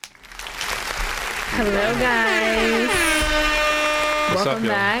Hello, guys. What's Welcome up,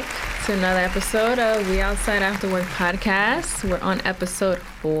 back to another episode of We Outside After Work podcast. We're on episode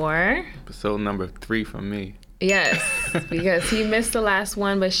 4. Episode number 3 from me. Yes, because he missed the last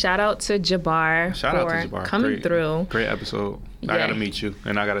one, but shout out to Jabbar for coming through. Great episode. I got to meet you,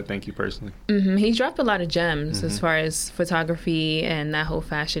 and I got to thank you personally. He dropped a lot of gems as far as photography and that whole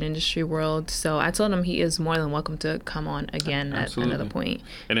fashion industry world. So I told him he is more than welcome to come on again at another point.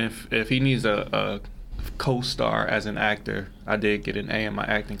 And if he needs a co-star as an actor, I did get an A in my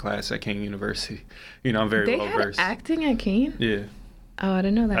acting class at King University. You know, I'm very well versed. They had acting at King? Yeah. Oh, I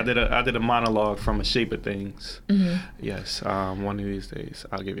didn't know that. I did a monologue from A Shape of Things. Yes. One of these days,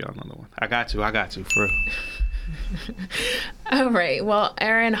 I'll give you another one. I got you, for real. All right. Well,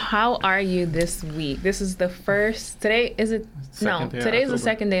 Aaron, how are you this week? This is the first. Today is it? No, today's the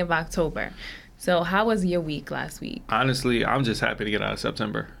second day of October. So, how was your week last week? Honestly, I'm just happy to get out of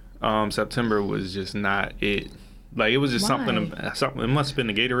September. September was just not it. Like, it was just something. It must have been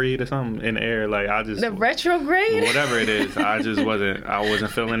the Gatorade or something in the air. Like, I just the retrograde, whatever it is. I just wasn't. I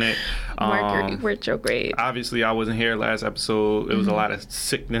wasn't feeling it. Mercury retrograde. Obviously, I wasn't here last episode. It was a lot of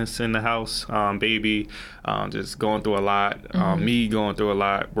sickness in the house. Baby, just going through a lot. Me going through a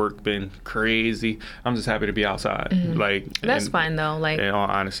lot. Work been crazy. I'm just happy to be outside. Like, that's fine though. Like, in all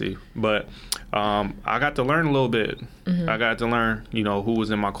honesty, but I got to learn a little bit. I got to learn, who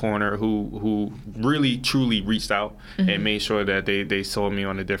was in my corner, who really truly reached out and made sure that they saw me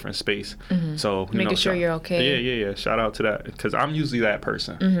on a different space. So making sure you're okay. Yeah. Shout out to that, because I'm usually that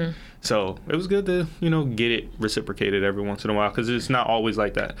person. So it was good to get it reciprocated every once in a while, because it's not always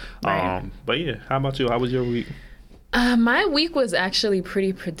like that. Right. But yeah, how about you? How was your week? My week was actually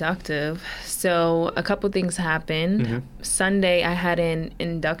pretty productive. So a couple things happened. Sunday, I had an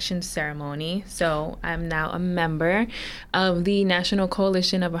induction ceremony. So I'm now a member of the National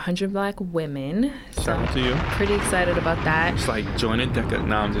Coalition of 100 Black Women. Shout out to you. Pretty excited about that. It's like joining DECA.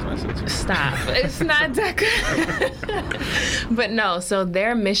 No, I'm just messing with you. Stop. It's not DECA. But no, so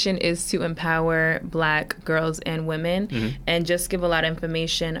their mission is to empower Black girls and women and just give a lot of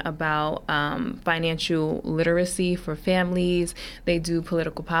information about financial literacy for families. They do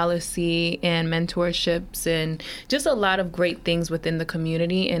political policy and mentorships and just a lot of great things within the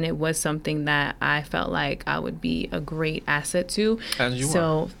community, and it was something that I felt like I would be a great asset to. As you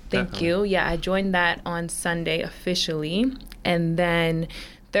so are. Thank you. Yeah, I joined that on Sunday officially, and then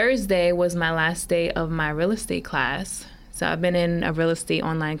Thursday was my last day of my real estate class. So I've been in a real estate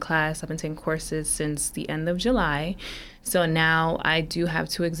online class. I've been taking courses since the end of July. So now I do have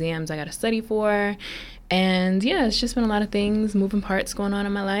 2 exams I got to study for. And yeah, it's just been a lot of things, moving parts going on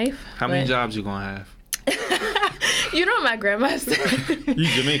in my life. How many jobs you gonna have? You know what my grandma said? You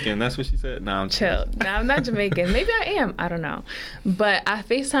Jamaican, that's what she said. No, I'm chill. No, I'm not Jamaican. Maybe I am. I don't know. But I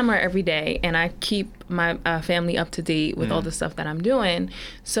FaceTime her every day, and I keep my family up to date with all the stuff that I'm doing.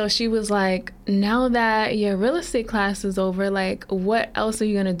 So she was like, now that your real estate class is over, like, what else are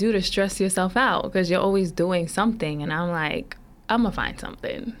you going to do to stress yourself out? Because you're always doing something. And I'm like, I'm going to find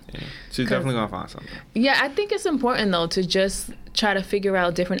something. Yeah. She's definitely going to find something. Yeah, I think it's important, though, to just try to figure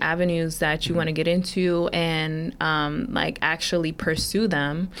out different avenues that you want to get into and, like, actually pursue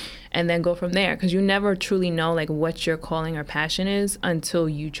them and then go from there. Because you never truly know, like, what your calling or passion is until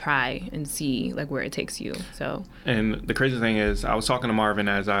you try and see, like, where it takes you. So. And the crazy thing is, I was talking to Marvin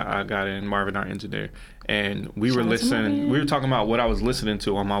as I got in, Marvin, our engineer, and we were listening. We were talking about what I was listening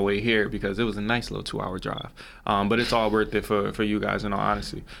to on my way here, because it was a nice little 2-hour drive. But it's all worth it for you guys, in all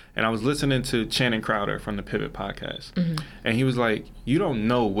honesty. And I was listening to Channing Crowder from the Pivot podcast. And he was like, you don't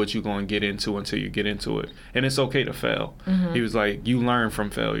know what you're going to get into until you get into it. And it's okay to fail. He was like, you learn from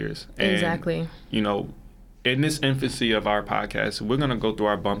failures. And, exactly. In this infancy of our podcast, we're going to go through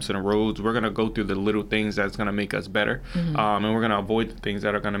our bumps in the roads. We're going to go through the little things that's going to make us better. And we're going to avoid the things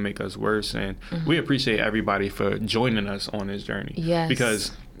that are going to make us worse. And we appreciate everybody for joining us on this journey. Yes.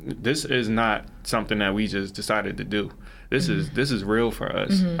 Because this is not something that we just decided to do. This is real for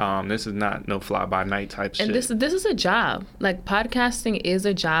us. This is not no fly-by-night type shit. And this is a job. Like, podcasting is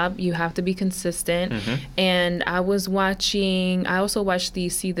a job. You have to be consistent. And I also watched the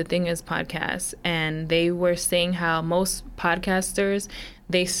See the Thing Is podcast, and they were saying how most podcasters,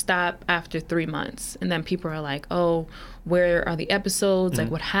 they stop after 3 months. And then people are like, oh, where are the episodes?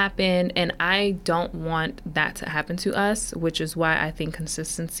 Like, what happened? And I don't want that to happen to us, which is why I think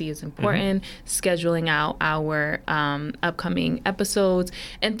consistency is important. Scheduling out our upcoming episodes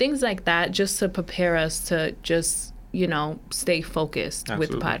and things like that, just to prepare us to just, stay focused with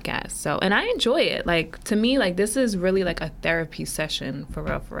the podcast. So, and I enjoy it. Like, to me, like, this is really like a therapy session for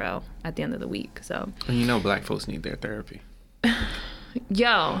real, at the end of the week. So, And Black folks need their therapy.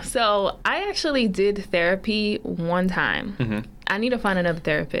 So I actually did therapy one time. Mm-hmm. I need to find another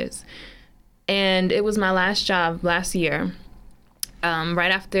therapist. And it was my last job last year.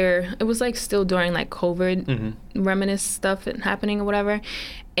 Right after, it was like still during like COVID reminiscent stuff happening or whatever.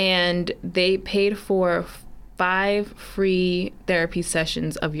 And they paid for 5 free therapy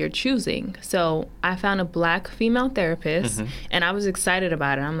sessions of your choosing. So I found a Black female therapist and I was excited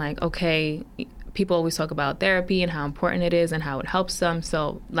about it. I'm like, okay, people always talk about therapy and how important it is and how it helps them.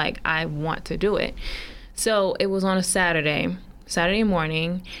 So like, I want to do it. So it was on a Saturday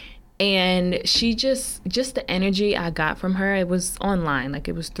morning. And she just the energy I got from her, it was online, like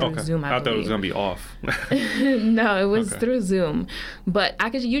it was through Zoom. I thought it was gonna be off. No, it was through Zoom. But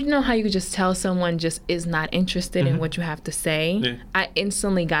you know how you could just tell someone just is not interested in what you have to say. Yeah. I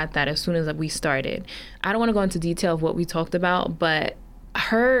instantly got that as soon as we started. I don't want to go into detail of what we talked about, but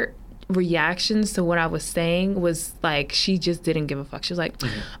her reactions to what I was saying was like, she just didn't give a fuck. She was like,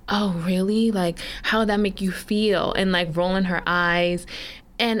 oh really? Like, how would that make you feel? And like rolling her eyes.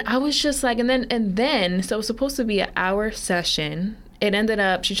 And I was just like, and then, so it was supposed to be an hour session. It ended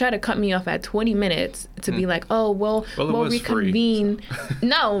up, she tried to cut me off at 20 minutes to be like, oh, well we'll reconvene. Free.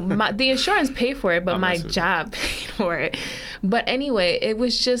 No, the insurance paid for it, but my job paid for it. But anyway, it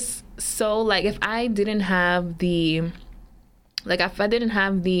was just so like, if I didn't have the,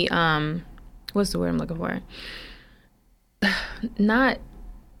 what's the word I'm looking for?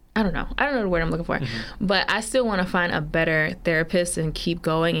 I don't know the word I'm looking for, but I still want to find a better therapist and keep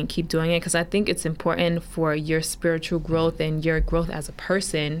going and keep doing it, because I think it's important for your spiritual growth and your growth as a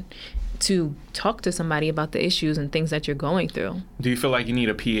person to talk to somebody about the issues and things that you're going through. Do you feel like you need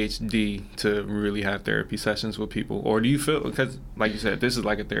a PhD to really have therapy sessions with people? Or do you feel, because like you said, this is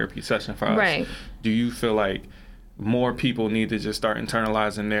like a therapy session for us. Right. Do you feel like more people need to just start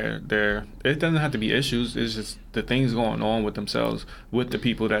internalizing their it doesn't have to be issues, it's just the things going on with themselves, with the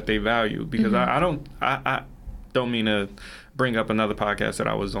people that they value? Because I don't mean to bring up another podcast that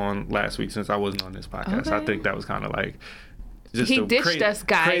I was on last week, since I wasn't on this podcast. I think that was kind of like just he ditched us,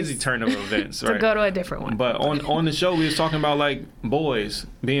 guys. Crazy turn of events, to go to a different one. But on the show, we was talking about like boys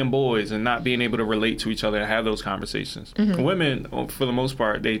being boys and not being able to relate to each other and have those conversations. Women, for the most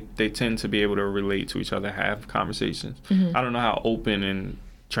part, they tend to be able to relate to each other, have conversations. I don't know how open and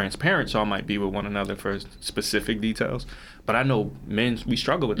transparent y'all might be with one another for specific details, but I know men, we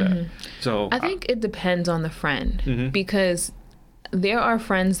struggle with that. So I think it depends on the friend, because there are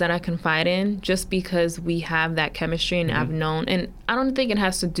friends that I confide in just because we have that chemistry and I've known, and I don't think it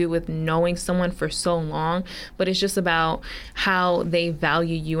has to do with knowing someone for so long, but it's just about how they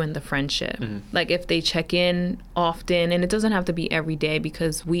value you in the friendship. Like if they check in often, and it doesn't have to be every day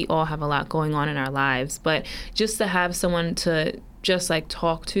because we all have a lot going on in our lives, but just to have someone to just like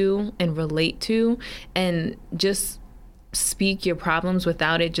talk to and relate to and just speak your problems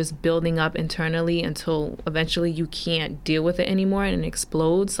without it just building up internally until eventually you can't deal with it anymore and it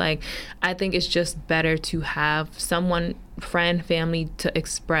explodes. Like, I think it's just better to have someone, friend, family, to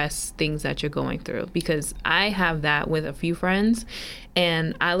express things that you're going through, because I have that with a few friends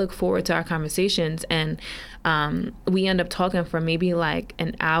and I look forward to our conversations, and we end up talking for maybe like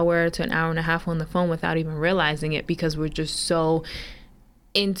an hour to an hour and a half on the phone without even realizing it, because we're just so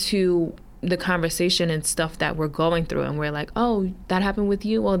into the conversation and stuff that we're going through, and we're like, oh, that happened with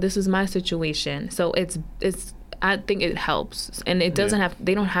you, well, this is my situation. So it's I think it helps, and it doesn't have,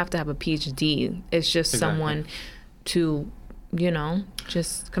 they don't have to have a PhD. It's just someone to,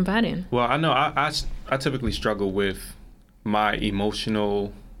 just confide in. Well, I know I typically struggle with my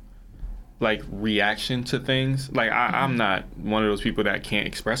emotional like reaction to things. Like I'm not one of those people that can't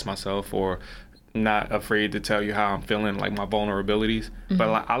express myself or not afraid to tell you how I'm feeling, like my vulnerabilities. But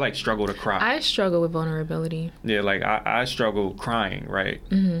I like struggle to cry. I struggle with vulnerability. Yeah, like I struggle crying, right?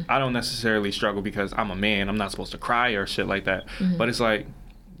 I don't necessarily struggle because I'm a man, I'm not supposed to cry or shit like that. But it's like,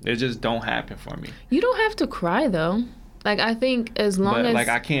 it just don't happen for me. You don't have to cry though. Like, I think as long as... like,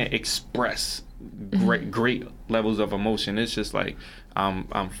 I can't express great levels of emotion. It's just like, I'm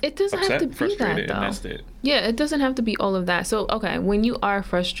it doesn't upset, have to be frustrated, that, though. And that's it. Yeah, it doesn't have to be all of that. So, okay, when you are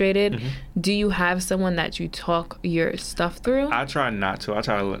frustrated, do you have someone that you talk your stuff through? I try not to. I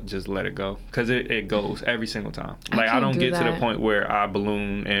try to just let it go, because it goes every single time. Like, I don't get to the point where I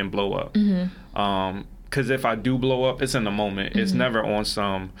balloon and blow up. Because if I do blow up, it's in the moment. It's never on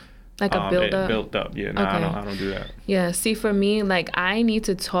some Like a build up? It built up, yeah. No, okay. I don't do that. Yeah, see, for me, like, I need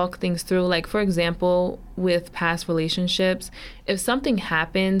to talk things through. Like, for example, with past relationships, if something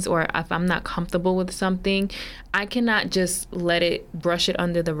happens or if I'm not comfortable with something, I cannot just brush it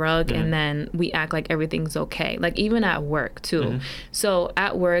under the rug and then we act like everything's okay. Like, even at work, too. So,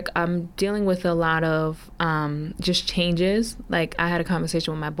 at work, I'm dealing with a lot of just changes. Like, I had a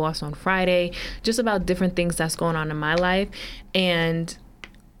conversation with my boss on Friday just about different things that's going on in my life. And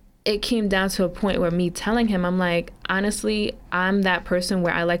it came down to a point where me telling him, I'm like, honestly, I'm that person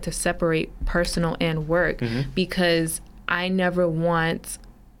where I like to separate personal and work because I never want,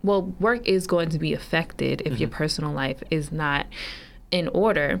 work is going to be affected if your personal life is not in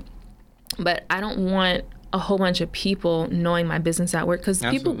order. But I don't want a whole bunch of people knowing my business at work because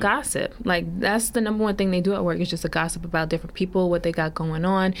people gossip. Like, that's the number one thing they do at work is just a gossip about different people, what they got going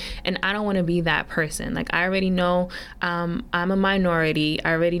on. And I don't want to be that person. Like, I already know I'm a minority.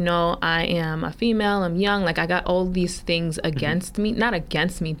 I already know I am a female. I'm young. Like, I got all these things against me. Not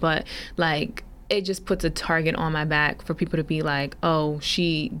against me, but like, it just puts a target on my back for people to be like, oh,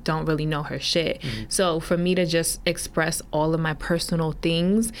 she don't really know her shit. So for me to just express all of my personal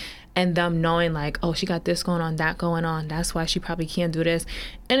things and them knowing like, oh, she got this going on, that going on, that's why she probably can't do this.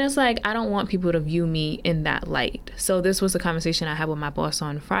 And it's like, I don't want people to view me in that light. So this was a conversation I had with my boss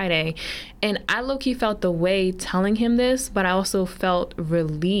on Friday. And I low-key felt the way telling him this, but I also felt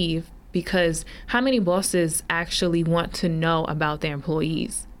relieved because how many bosses actually want to know about their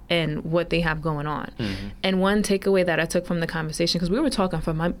employees and what they have going on? And one takeaway that I took from the conversation, because we were talking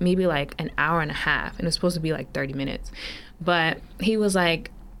for maybe like an hour and a half, and it was supposed to be like 30 minutes. But he was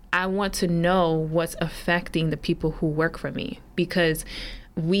like, I want to know what's affecting the people who work for me because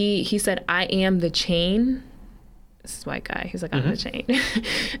he said, I am the chain. This is white guy. He's like, I'm the chain.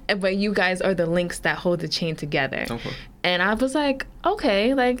 But you guys are the links that hold the chain together. Okay. And I was like,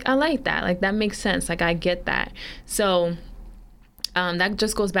 okay, like, I like that. Like, that makes sense. Like, I get that. So that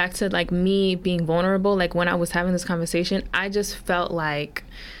just goes back to like me being vulnerable. Like, when I was having this conversation, I just felt like,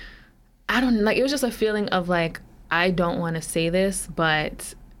 it was just a feeling of like, I don't want to say this,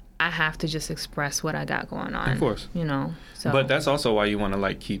 but I have to just express what I got going on. Of course. You know, so. But that's also why you want to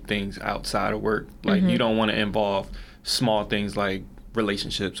like keep things outside of work. Like, you don't want to involve small things like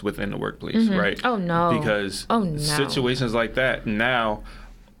relationships within the workplace, right? Oh, no. Because situations like that, now,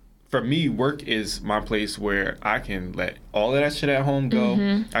 for me, work is my place where I can let all of that shit at home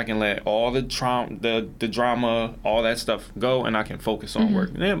go. I can let all the drama, all that stuff go, and I can focus on work.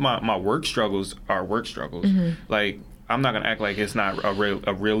 And then my work struggles are work struggles. Like, I'm not going to act like it's not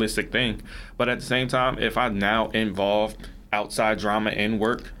a realistic thing. But at the same time, if I'm now involved outside drama in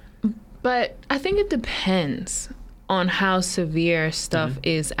work. But I think it depends on how severe stuff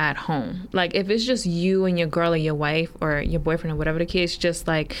is at home. Like, if it's just you and your girl or your wife or your boyfriend or whatever the case, just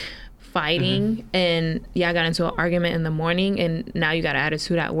like fighting and I got into an argument in the morning and now you got an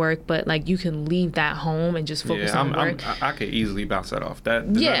attitude at work, but like you can leave that home and just focus on work. I could easily bounce that off.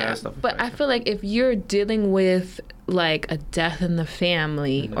 That stuff. But I feel like if you're dealing with like a death in the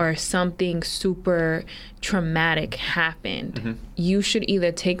family or something super traumatic happened, you should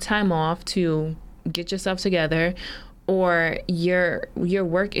either take time off to get yourself together, or your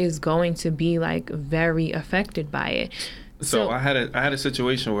work is going to be like very affected by it. So I had a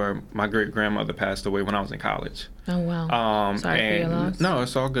situation where my great grandmother passed away when I was in college. Oh wow! Sorry for your loss. No,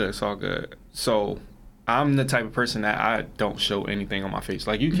 it's all good. It's all good. So I'm the type of person that I don't show anything on my face.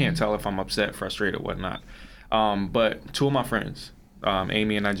 Like, you can't tell if I'm upset, frustrated, whatnot. But two of my friends,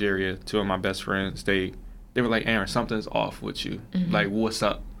 Amy in Nigeria, two of my best friends, they were like, Aaron, something's off with you. Like, what's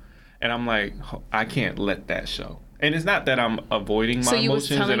up? And I'm like, I can't let that show. And it's not that I'm avoiding my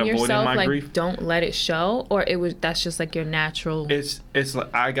emotions and avoiding yourself, my grief. Don't let it show, or that's just like your natural. It's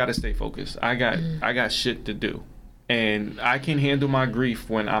like I gotta stay focused. I got shit to do, and I can handle my grief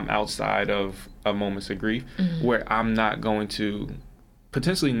when I'm outside of moments of grief, where I'm not going to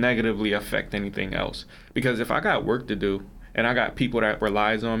potentially negatively affect anything else. Because if I got work to do and I got people that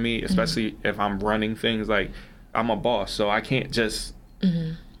relies on me, especially if I'm running things, like, I'm a boss, so I can't just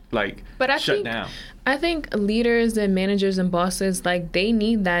shut down. I think leaders and managers and bosses, like, they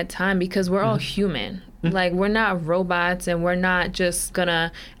need that time because we're all human. Like, we're not robots, and we're not just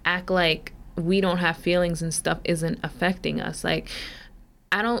gonna act like we don't have feelings and stuff isn't affecting us. Like,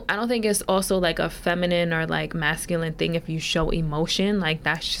 I don't think it's also like a feminine or like masculine thing if you show emotion. Like,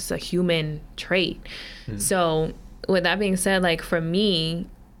 that's just a human trait. So with that being said, like, for me,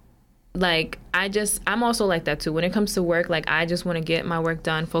 like, I'm also like that too. When it comes to work, like, I just want to get my work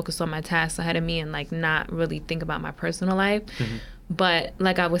done, focus on my tasks ahead of me, and like not really think about my personal life. But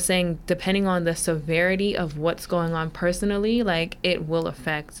like I was saying, depending on the severity of what's going on personally, like it will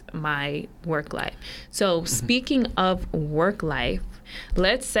affect my work life. So speaking of work life,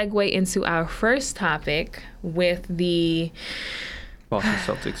 let's segue into our first topic with the Boston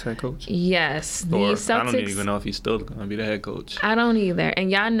Celtics head coach. Yes, the Or Celtics. I don't even know if he's still going to be the head coach. I don't either. And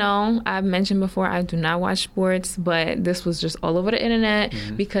y'all know, I've mentioned before, I do not watch sports, but this was just all over the internet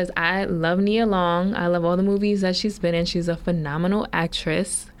because I love Nia Long. I love all the movies that she's been in. She's a phenomenal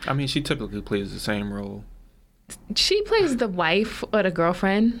actress. I mean, she typically plays the same role. She plays the wife or the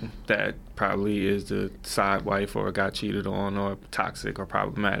girlfriend. That probably is the side wife or got cheated on or toxic or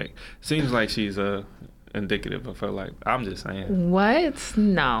problematic. Seems like she's indicative of her life. I'm just saying. What?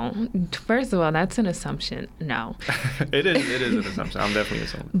 No. First of all, that's an assumption. No. It is an assumption. I'm definitely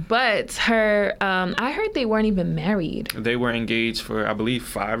assuming. But her, I heard they weren't even married. They were engaged for, I believe,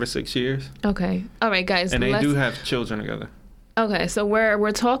 5 or 6 years. Okay. All right, guys. And they do have children together. Okay, so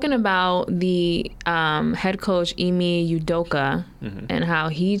we're talking about the head coach Ime Udoka and how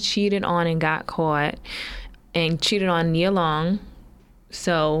he cheated on and got caught and cheated on Nia Long.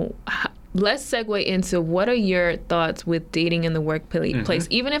 So let's segue into what are your thoughts with dating in the workplace,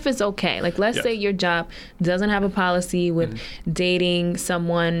 even if it's okay. Like, let's say your job doesn't have a policy with dating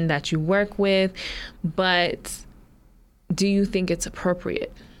someone that you work with, but do you think it's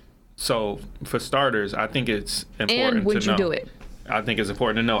appropriate? So, for starters, I think it's important to know. And would you do it? I think it's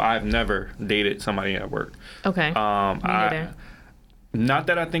important to know I've never dated somebody at work. Okay. Me neither. Not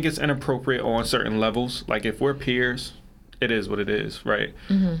that I think it's inappropriate on certain levels. Like, if we're peers, it is what it is, right?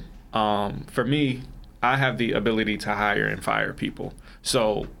 For me, I have the ability to hire and fire people.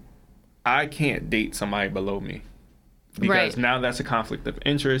 So, I can't date somebody below me. Because now that's a conflict of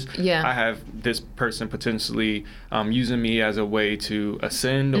interest. Yeah. I have this person potentially using me as a way to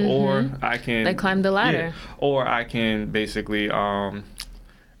ascend, or I can like climb the ladder. Yeah, or I can basically damn,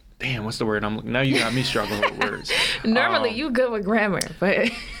 what's the word? Now you got me struggling with words. Normally you good with grammar, but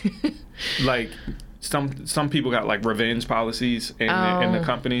like some people got like revenge policies in the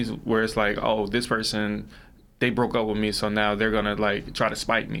companies where it's like, oh, this person, they broke up with me, so now they're gonna like try to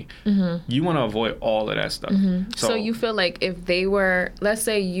spite me. You want to avoid all of that stuff. So you feel like if they were, let's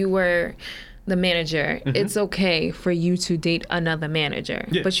say you were the manager, it's okay for you to date another manager,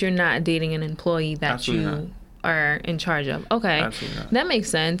 but you're not dating an employee that Absolutely you not. are in charge of. Okay. Absolutely not. That makes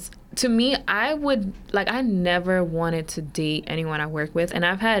sense. To me, I never wanted to date anyone I work with, and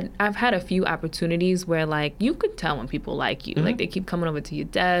I've had a few opportunities where like you could tell when people like you, like they keep coming over to your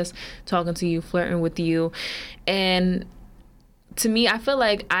desk, talking to you, flirting with you, and to me, I feel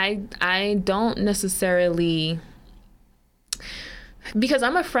like I don't necessarily, because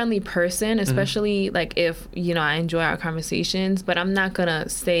I'm a friendly person, especially like if, you know, I enjoy our conversations, but I'm not gonna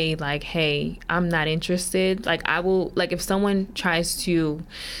say like, hey, I'm not interested. Like I will, like if someone tries to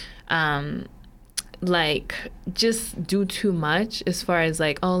like just do too much as far as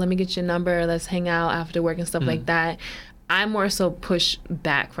like, oh, let me get your number, let's hang out after work and stuff like that, I more so push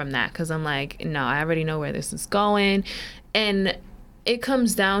back from that because I'm like, no, I already know where this is going. And it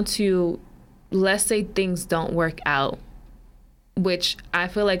comes down to, let's say things don't work out, which I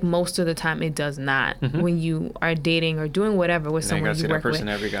feel like most of the time it does not when you are dating or doing whatever with someone you work with. That person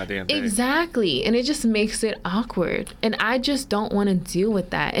every goddamn day. Exactly. And it just makes it awkward. And I just don't want to deal with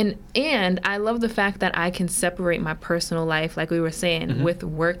that. And I love the fact that I can separate my personal life, like we were saying, with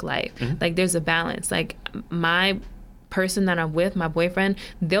work life. Like there's a balance. Like my person that I'm with, my boyfriend,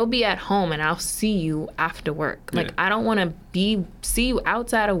 they'll be at home and I'll see you after work. Like I don't want to see you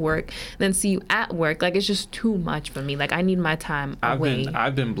outside of work, then see you at work. Like it's just too much for me. Like I need my time away.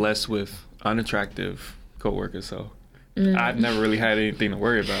 I've been blessed with unattractive coworkers, so I've never really had anything to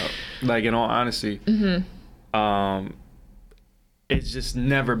worry about. Like in all honesty, it's just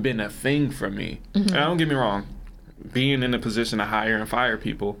never been a thing for me. And don't get me wrong, being in a position to hire and fire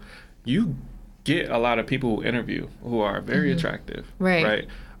people, you get a lot of people who interview who are very attractive, right?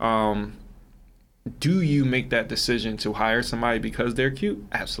 Do you make that decision to hire somebody because they're cute?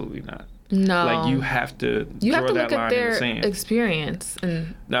 Absolutely not. No. Like you have to draw that look line at their in the sand. experience.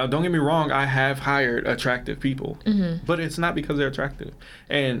 Now, don't get me wrong, I have hired attractive people, but it's not because they're attractive.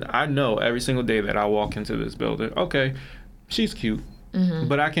 And I know every single day that I walk into this building, okay, she's cute,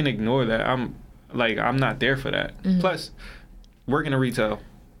 but I can ignore that. I'm not there for that. Plus, working in retail,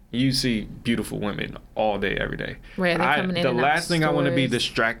 you see beautiful women all day, every day. Right, they're coming in the and out last thing I want to be stores.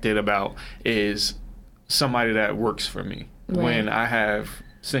 distracted about is somebody that works for me when I have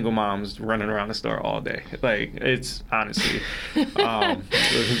single moms running around the store all day. Like, it's honestly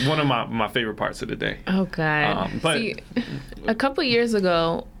one of my favorite parts of the day. Oh, God. But see, a couple years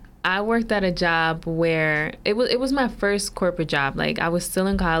ago, I worked at a job where it was my first corporate job. Like, I was still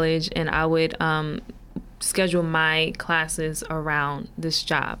in college, and I would schedule my classes around this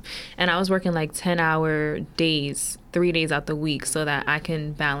job. And I was working like 10-hour days, 3 days out the week, so that I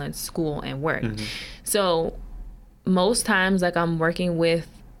can balance school and work. So most times, like, I'm working with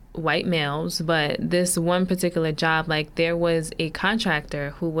white males, but this one particular job, like, there was a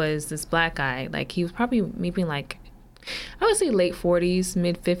contractor who was this black guy. Like, he was probably maybe like, I would say late 40s,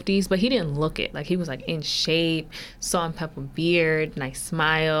 mid 50s, but he didn't look it. Like, he was like in shape, salt and pepper beard, nice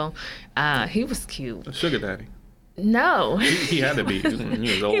smile. He was cute. A sugar daddy. No. He had to be. He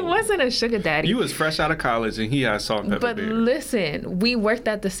was old. He wasn't a sugar daddy. You was fresh out of college and he had salt and pepper beard. But listen, we worked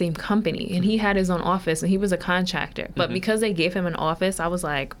at the same company and he had his own office and he was a contractor. But because they gave him an office, I was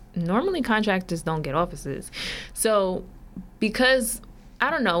like, normally contractors don't get offices. So because, I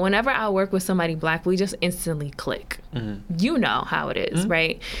don't know, whenever I work with somebody black, we just instantly click. You know how it is,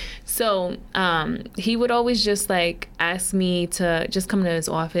 right? So he would always just like ask me to just come to his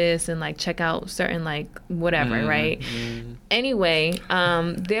office and like check out certain like whatever, right? Anyway,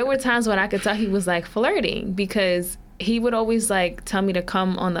 there were times when I could tell he was like flirting because he would always like tell me to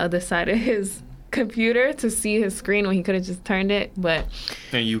come on the other side of his computer to see his screen when he could have just turned it, but...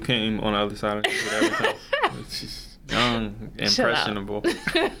 And you came on the other side of it every time. It's just young, impressionable.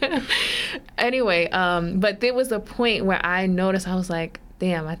 Anyway, but there was a point where I noticed, I was like,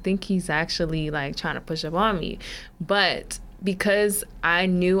 damn, I think he's actually like trying to push up on me. But because I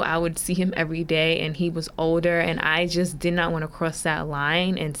knew I would see him every day and he was older and I just did not want to cross that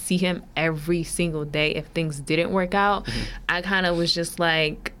line and see him every single day if things didn't work out, I kind of was just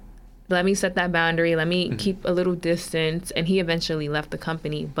like, let me set that boundary. Let me keep a little distance. And he eventually left the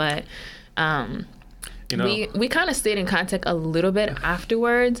company. But you know, we kind of stayed in contact a little bit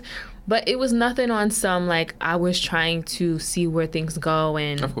afterwards. But it was nothing on some, like, I was trying to see where things go.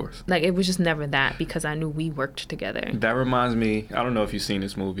 And, of course, like, it was just never that because I knew we worked together. That reminds me, I don't know if you've seen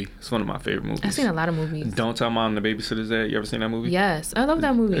this movie. It's one of my favorite movies. I've seen a lot of movies. Don't Tell Mom the Babysitter's Dead. You ever seen that movie? Yes. I love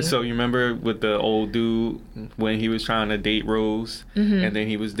that movie. So you remember with the old dude when he was trying to date Rose and then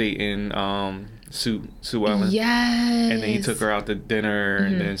he was dating Sue Ellen? Yes. And then he took her out to dinner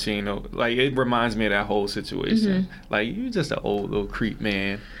and then she, like, it reminds me of that whole situation. Like, you just an old little creep,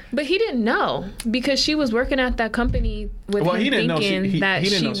 man. But he didn't know because she was working at that company with him thinking that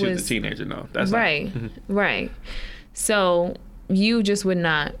she was a teenager. No, that's right, right. So you just would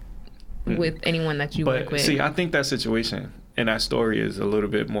not with anyone that you work with. See, I think that situation and that story is a little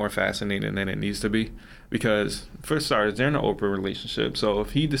bit more fascinating than it needs to be because, for starters, they're in an open relationship. So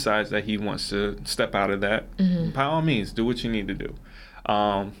if he decides that he wants to step out of that, by all means, do what you need to do.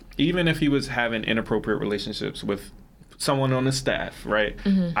 Even if he was having inappropriate relationships with someone on the staff, right?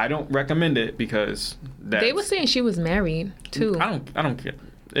 I don't recommend it because they were saying she was married too. I don't care.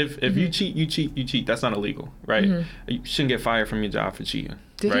 If you cheat, you cheat. That's not illegal, right? You shouldn't get fired from your job for cheating.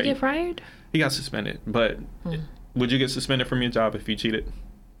 Did he get fired? He got suspended. But would you get suspended from your job if you cheated?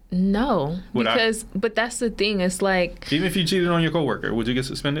 No, but that's the thing. It's like, even if you cheated on your coworker, would you get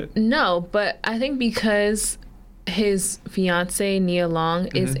suspended? No, but I think because his fiance Nia Long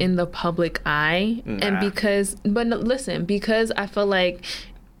is in the public eye, and because I feel like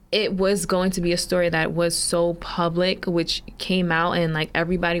it was going to be a story that was so public, which came out and like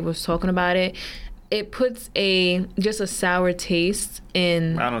everybody was talking about it. It puts just a sour taste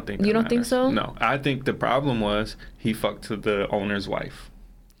in. I don't think you don't think so. No, I think the problem was he fucked to the owner's wife.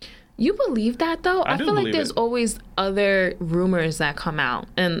 You believe that though? I feel like there's it. always other rumors that come out,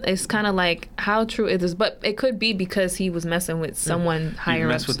 and it's kind of like how true is this? But it could be because he was messing with someone higher. You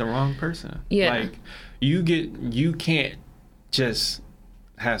mess with the wrong person. Yeah, like you can't just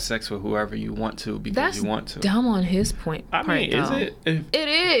have sex with whoever you want to because you want to. That's dumb on his point. I mean, is it? It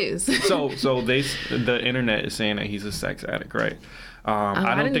is. So the internet is saying that he's a sex addict, right?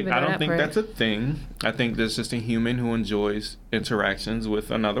 I don't think that's a thing. I think there's just a human who enjoys interactions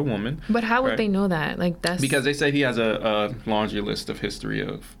with another woman. But how would they know that? Like that's because they say he has a laundry list of history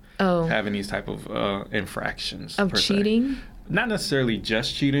of having these type of infractions of cheating. Not necessarily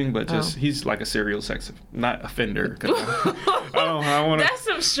just cheating, but just he's like a serial sex offender. I don't want to. That's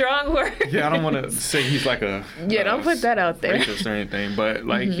some strong words. Yeah, I don't want to say he's like a don't put that out there racist or anything, but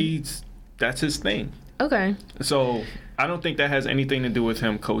like that's his thing. Okay. So I don't think that has anything to do with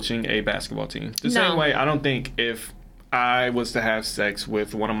him coaching a basketball team. The same way, I don't think if I was to have sex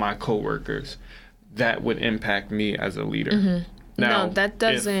with one of my coworkers, that would impact me as a leader. Now, no, that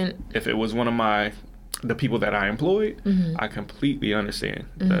doesn't. If it was one of the people that I employed, I completely understand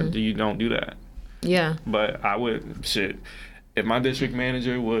that you don't do that. Yeah. But I would, if my district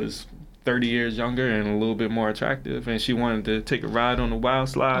manager was 30 years younger and a little bit more attractive, and she wanted to take a ride on the wild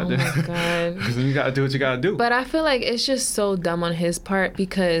slide. Oh my God. Because you gotta do what you gotta do. But I feel like it's just so dumb on his part,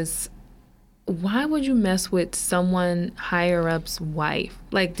 because why would you mess with someone higher up's wife?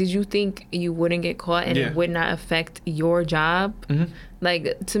 Like, did you think you wouldn't get caught and it would not affect your job? Mm-hmm.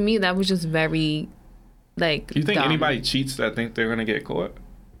 Like, to me, that was just very, like, you think dumb. anybody cheats that think they're gonna get caught?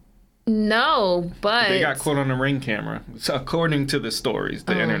 No, but they got caught on the Ring camera. So according to the stories,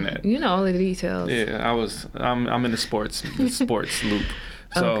 the internet. You know all the details. Yeah, I'm in the sports loop.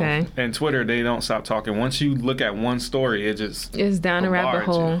 So Okay. and Twitter, they don't stop talking. Once you look at one story, it's down a rabbit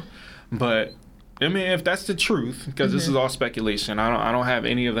hole. you. But I mean, if that's the truth, because this is all speculation, I don't have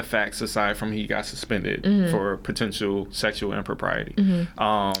any of the facts aside from he got suspended for potential sexual impropriety.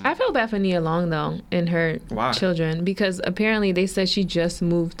 I feel bad for Nia Long, though, and her children, because apparently they said she just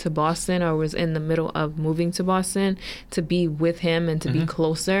moved to Boston, or was in the middle of moving to Boston to be with him and to be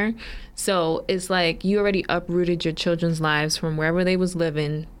closer. So it's like you already uprooted your children's lives from wherever they was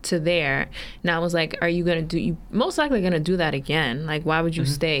living to there. Now it's like, are you gonna do? You most likely gonna do that again. Like, why would you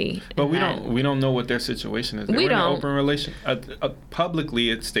stay? But we don't know what their situation is. They were in an open relation. Publicly,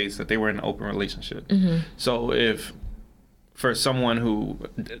 it states that they were in an open relationship. So if for someone who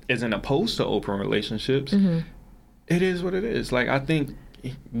isn't opposed to open relationships, it is what it is. Like, I think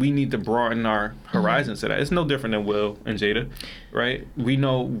we need to broaden our horizons to that. It's no different than Will and Jada, right? We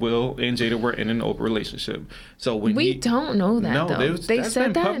know Will and Jada were in an open relationship. So when we don't know that, though. That's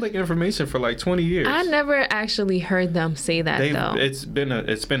been public information for like 20 years. I never actually heard them say that, though. It's been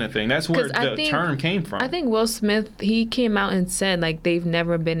a thing. That's where the term came from. I think Will Smith, he came out and said, like, they've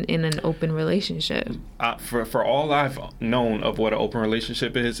never been in an open relationship. For all I've known of what an open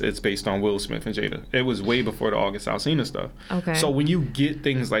relationship is, it's based on Will Smith and Jada. It was way before the August Alsina stuff. Okay. So when you get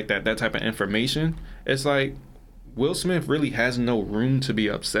things like that type of information, it's like Will Smith really has no room to be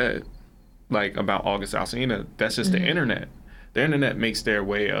upset, like, about August Alsina. That's just the internet. The internet makes their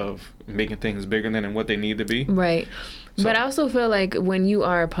way of making things bigger than what they need to be. Right. So, but I also feel like when you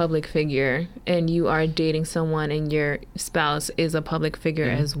are a public figure and you are dating someone and your spouse is a public figure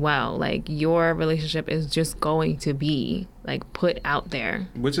as well, like, your relationship is just going to be, like, put out there,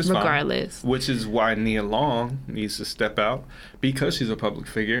 which is regardless. Fine. Which is why Nia Long needs to step out, because she's a public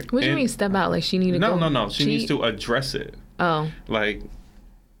figure. What do you mean step out? Like, she needs to No. She needs to address it. Oh. Like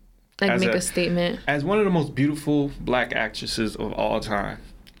make a statement. As one of the most beautiful black actresses of all time,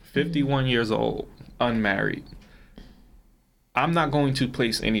 51 years old, unmarried. I'm not going to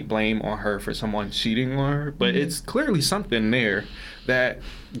place any blame on her for someone cheating on her, but it's clearly something there that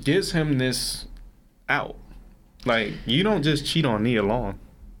gives him this out. Like, you don't just cheat on Nia Long.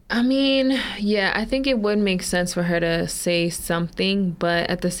 I mean, yeah, I think it would make sense for her to say something, but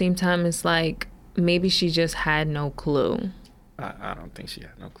at the same time, it's like, maybe she just had no clue. I don't think she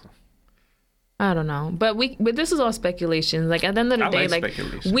had no clue. I don't know, but this is all speculation. Like, at the end of the day, like,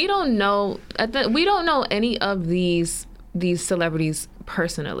 we don't know. We don't know any of these celebrities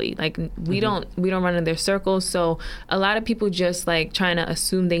personally. Like, we don't run in their circles, so a lot of people just, like, trying to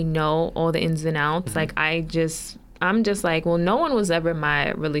assume they know all the ins and outs. Like, I'm just like, well, no one was ever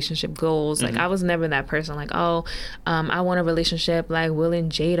my relationship goals. Like, I was never that person, like, I want a relationship like Will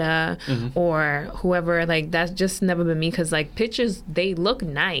and Jada or whoever. Like, that's just never been me, because, like, pictures, they look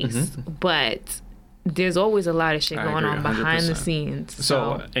nice, but there's always a lot of shit going on behind the scenes.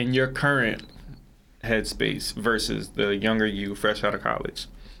 So in your current headspace versus the younger you, fresh out of college,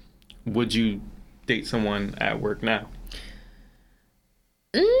 would you date someone at work now?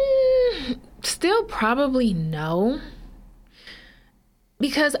 Still probably no,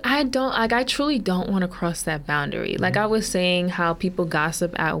 because I truly don't want to cross that boundary. Like, I was saying, how people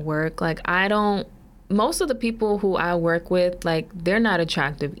gossip at work. Like, most of the people who I work with, like, they're not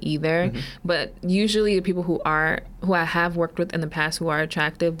attractive either, but usually the people who I have worked with in the past who are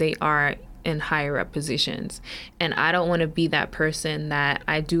attractive, they are in higher up positions. And I don't want to be that person that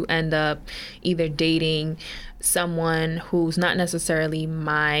I do end up either dating someone who's not necessarily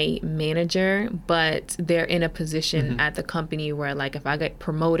my manager, but they're in a position at the company where, like, if I get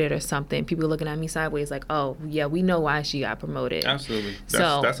promoted or something, people looking at me sideways like, oh yeah, we know why she got promoted. Absolutely.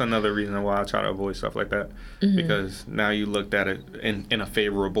 That's another reason why I try to avoid stuff like that, because now you looked at it in a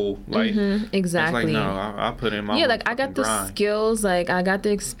favorable light. Exactly. It's like, no, I put in my like, I got the skills, like, I got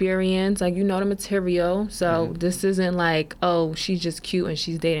the experience, like, the material, so this isn't like, oh, she's just cute and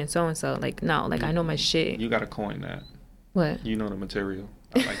she's dating so and so. Like, no, like, I know my shit. You gotta coin that. What? You know the material.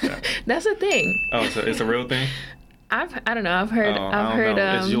 I like that. That's a thing. Oh, so it's a real thing? I don't know. I've heard.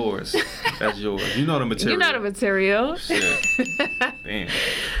 It's yours. That's yours. You know the material. You know the material. Shit. Damn.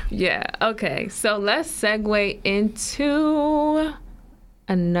 Yeah. Okay. So let's segue into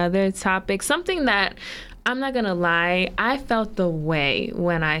another topic, something that I'm not gonna lie, I felt the way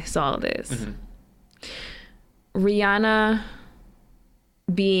when I saw this. Rihanna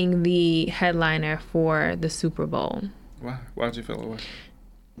being the headliner for the Super Bowl. Why? Why'd you feel that way?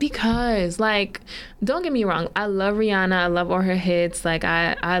 Because, like, don't get me wrong, I love Rihanna. I love all her hits. Like,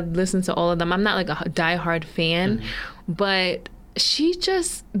 I listen to all of them. I'm not like a diehard fan, but she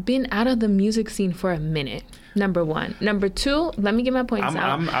just been out of the music scene for a minute. Number one. Number two, let me get my points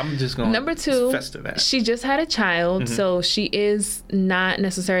out. I'm just going to fester that. She just had a child, so she is not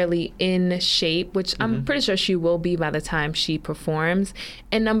necessarily in shape, which I'm pretty sure she will be by the time she performs.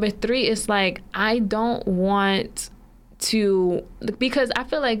 And number three is like, I don't want to, because I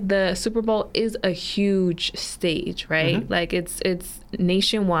feel like the Super Bowl is a huge stage, right? Like it's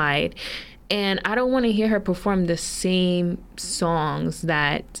nationwide, and I don't want to hear her perform the same songs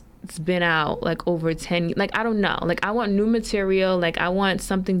that it's been out like over 10, like I don't know, like I want new material, like I want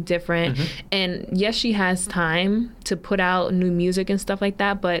something different. And yes, she has time to put out new music and stuff like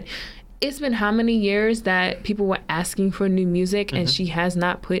that, but it's been how many years that people were asking for new music and she has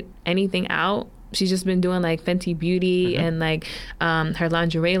not put anything out. She's just been doing like Fenty Beauty and like her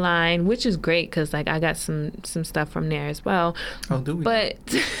lingerie line, which is great because like I got some stuff from there as well. Oh, do we?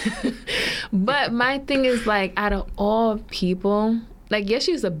 But my thing is like, out of all people, like, yes,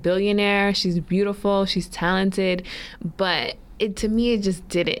 she's a billionaire, she's beautiful, she's talented, but to me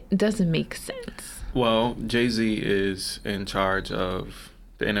it doesn't make sense. Well, Jay-Z is in charge of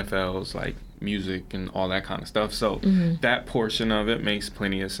the NFL's like music and all that kind of stuff, so that portion of it makes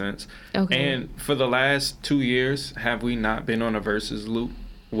plenty of sense. And for the last 2 years, have we not been on a versus loop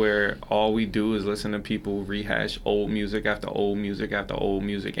where all we do is listen to people rehash old music after old music after old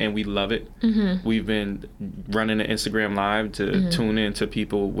music, and we love it? We've been running an Instagram Live to tune in to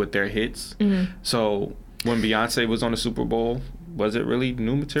people with their hits. So when Beyonce was on the Super Bowl, was it really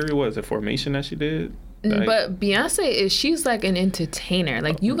new material? Was it Formation that she did? Like, but Beyonce she's like an entertainer.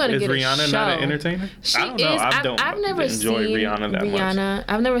 Like, you gotta get a show. Is Rihanna not an entertainer? I don't know. I've never enjoyed Rihanna that much.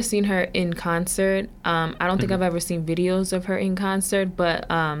 I've never seen her in concert. I don't think I've ever seen videos of her in concert, but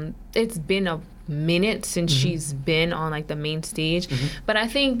it's been a minute since she's been on like the main stage. But I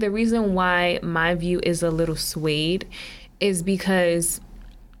think the reason why my view is a little swayed is because,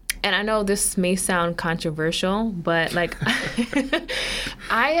 and I know this may sound controversial, but like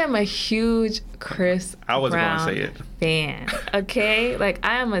I am a huge Chris Brown fan. Okay? Like,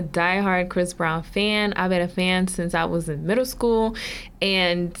 I am a diehard Chris Brown fan. I've been a fan since I was in middle school,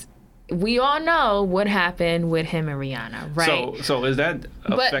 and we all know what happened with him and Rihanna, right? So is that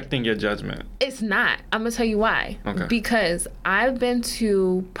affecting your judgment? It's not. I'm gonna tell you why. Okay. Because I've been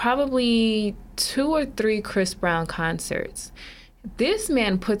to probably 2 or 3 Chris Brown concerts. This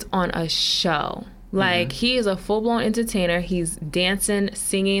man puts on a show. Like, he is a full-blown entertainer. He's dancing,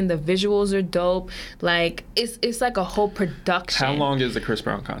 singing. The visuals are dope. Like, it's like a whole production. How long is the Chris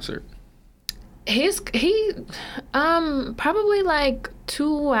Brown concert? He probably like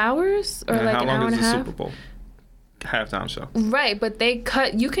 2 hours or like an hour and a half. How long is the Super Bowl halftime show? Right, but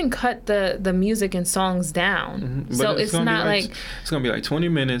you can cut the music and songs down. So it's not like it's gonna be like 20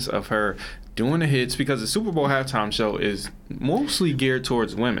 minutes of her doing the hits, because the Super Bowl halftime show is mostly geared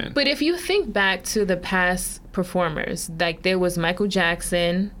towards women. But if you think back to the past performers, like there was Michael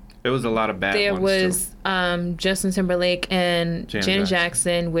Jackson. There was a lot of bad there ones was Justin Timberlake and Janet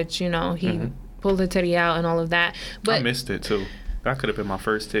Jackson, which, he pulled her titty out and all of that. But I missed it too. That could have been my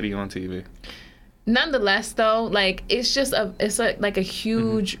first titty on TV. Nonetheless, though, like, it's like a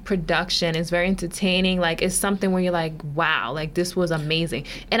huge production. It's very entertaining. Like, it's something where you're like, wow, like, this was amazing.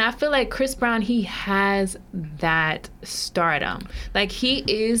 And I feel like Chris Brown, he has that stardom. Like, he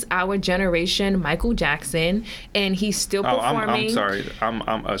is our generation Michael Jackson, and he's still performing. I'm sorry. I'm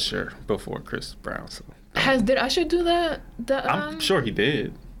Usher before Chris Brown. So did Usher do I'm sure he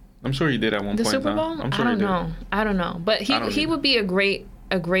did. I'm sure he did at one point. The Super Bowl? I'm sure I don't know. But he would be a great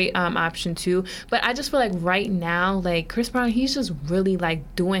option too. But I just feel like right now, like, Chris Brown, he's just really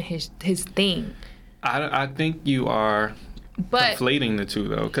like doing his thing. I think you are conflating the two,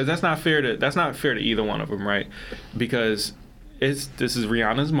 though, because that's not fair to either one of them, right? Because this is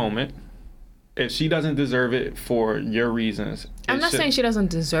Rihanna's moment. If she doesn't deserve it for your reasons, I'm not saying she doesn't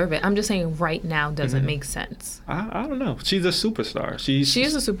deserve it. I'm just saying right now doesn't make sense. I don't know. She's a superstar. She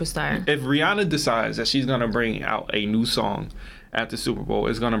is a superstar. If Rihanna decides that she's gonna bring out a new song at the Super Bowl,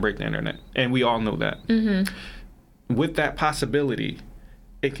 it's gonna break the internet, and we all know that. With that possibility,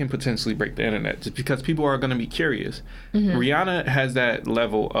 it can potentially break the internet, just because people are gonna be curious. Rihanna has that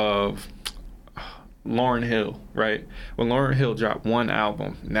level of Lauryn Hill, right? When Lauryn Hill dropped one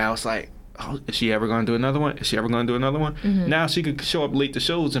album, now it's like, oh, is she ever going to do another one? Is she ever going to do another one? Mm-hmm. Now she could show up late to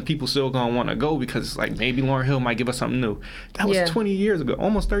shows and people still going to want to go because it's like maybe Lauryn Hill might give us something new. That was 20 years ago,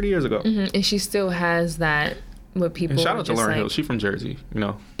 almost 30 years ago. Mm-hmm. And she still has that with people. And shout out to Lauryn Hill. She's from Jersey, you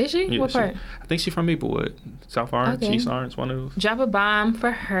know. Is she? What part? I think she's from Maplewood. South Orange, East Orange, one of those. Drop a bomb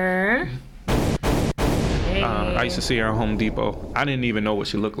for her. Hey. I used to see her at Home Depot. I didn't even know what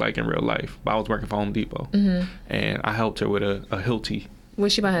she looked like in real life, but I was working for Home Depot. Mm-hmm. And I helped her with a Hilti.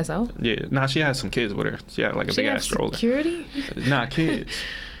 Was she by herself? Yeah. Nah, she had some kids with her. She had like a big ass stroller. Security? Nah, kids.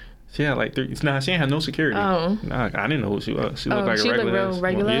 She had like 3. Nah, she ain't had no security. Oh. Nah, I didn't know who she was. She looked like a regular. She looked real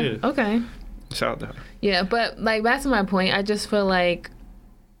regular? Yeah. Okay. Shout out to her. Yeah, but like back to my point, I just feel like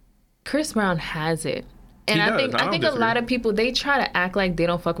Chris Brown has it. And I think a lot of people, they try to act like they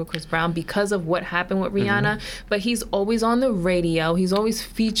don't fuck with Chris Brown because of what happened with Rihanna, mm-hmm. but he's always on the radio. He's always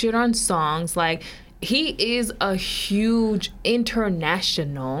featured on songs. Like, he is a huge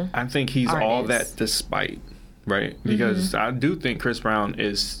international I think he's artist. All that despite, right? Because I do think Chris Brown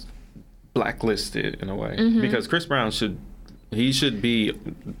is blacklisted in a way. Mm-hmm. Because Chris Brown should be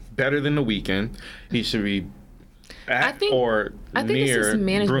better than The Weeknd. He should be near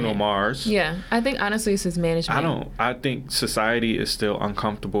Bruno Mars. Yeah, I think honestly it's his management. I think society is still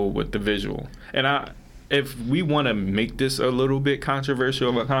uncomfortable with the visual. And if we want to make this a little bit controversial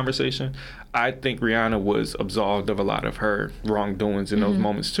of a conversation, I think Rihanna was absolved of a lot of her wrongdoings in those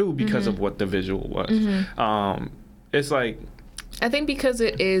moments too because of what the visual was. Mm-hmm. It's like, I think because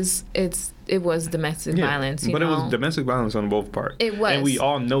it was domestic violence, but it was domestic violence on both parts. It was, and we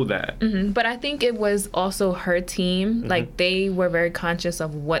all know that. Mm-hmm. But I think it was also her team. Mm-hmm. Like, they were very conscious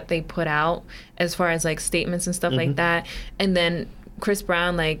of what they put out as far as like statements and stuff like that. And then Chris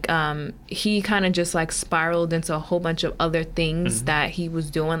Brown, like, he kind of just like spiraled into a whole bunch of other things that he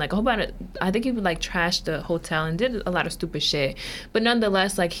was doing. Like, I think he would like trash the hotel and did a lot of stupid shit. But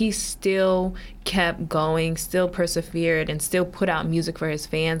nonetheless, like, he still kept going, still persevered, and still put out music for his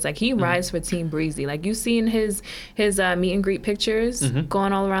fans. Like, he rides for Team Breezy. Like, you seen his meet and greet pictures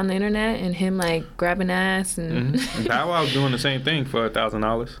going all around the internet, and him like grabbing ass and Bow Wow doing the same thing for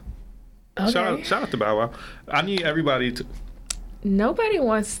 $1,000. Okay. Shout out to Bow Wow. I need everybody to. Nobody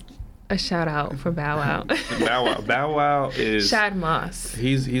wants a shout out for Bow Wow. Bow Wow is Shad Moss.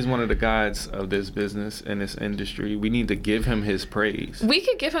 He's one of the gods of this business and this industry. We need to give him his praise. We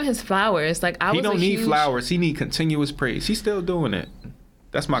could give him his flowers. Like, he don't need flowers. He need continuous praise. He's still doing it.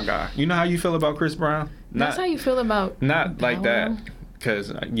 That's my guy. You know how you feel about Chris Brown? That's how you feel about not Bow like that,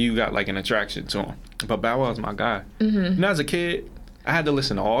 because you got like an attraction to him. But Bow Wow's my guy. Mm-hmm. You know, as a kid, I had to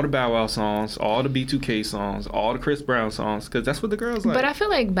listen to all the Bow Wow songs, all the B2K songs, all the Chris Brown songs, because that's what the girls like. But I feel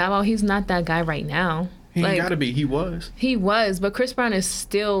like Bow Wow, he's not that guy right now. He ain't gotta be. He was, but Chris Brown is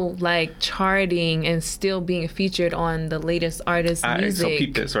still like charting and still being featured on the latest artist music. So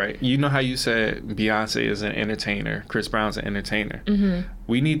keep this right. You know how you said Beyonce is an entertainer, Chris Brown's an entertainer. Mm-hmm.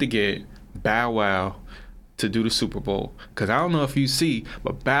 We need to get Bow Wow to do the Super Bowl, because I don't know if you see,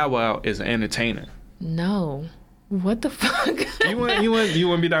 but Bow Wow is an entertainer. No. What the fuck? You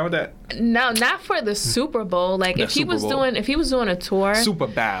wouldn't be down with that? No, not for the Super Bowl. Like, if he was doing a tour. Super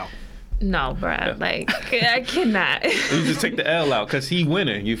Bow. No, bruh. Like, I cannot. You just take the L out because he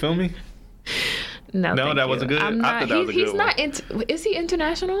winning. You feel me? No, that wasn't good. I thought that was a good one. Is he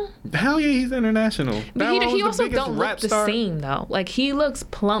international? Hell yeah, he's international. But he also don't look the same though. Like, he looks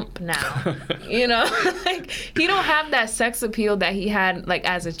plump now. You know, like, he don't have that sex appeal that he had like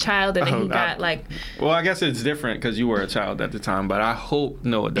as a child, and then he got like. Well, I guess it's different because you were a child at the time, but I hope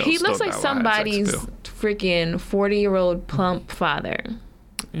no adults. He looks like somebody's freaking 40-year-old plump father.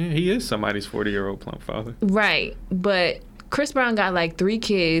 Yeah, he is somebody's 40-year-old plump father. Right, but Chris Brown got like 3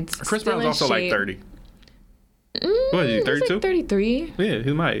 kids. Chris Brown's also like 30. What is he, 32? Like 33. Yeah,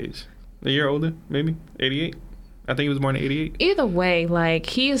 he's my age. A year older, maybe. 88. I think he was born in 88. Either way, like,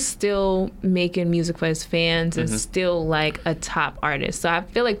 he is still making music for his fans and still like a top artist. So I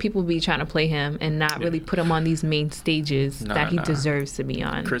feel like people be trying to play him and not really put him on these main stages that he deserves to be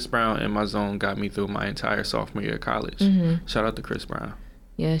on. Chris Brown in my zone got me through my entire sophomore year of college. Shout out to Chris Brown.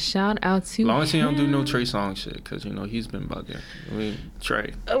 Yeah, shout out to him. As long as he don't do no Trey Songz shit, because, you know, he's been bugging. I mean,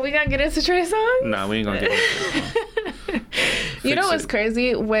 Trey. Oh, we gonna get into Trey Songz? Nah, we ain't gonna get into Trey Songz. You know what's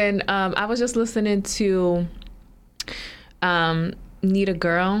crazy? When I was just listening to Need a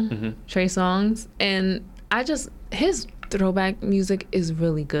Girl, Trey Songz, and his throwback music is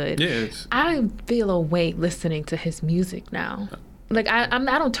really good. Yes. I feel a weight listening to his music now. Like, I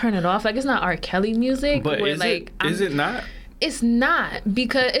don't turn it off. Like, it's not R. Kelly music. But where, is it not? It's not,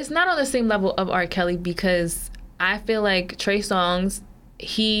 because it's not on the same level of R. Kelly, because I feel like Trey Songz,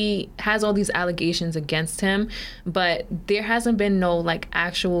 he has all these allegations against him, but there hasn't been no like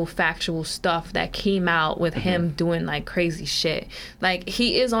actual factual stuff that came out with him doing like crazy shit. Like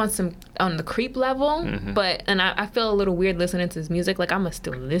he is on the creep level, but I feel a little weird listening to his music. Like I'ma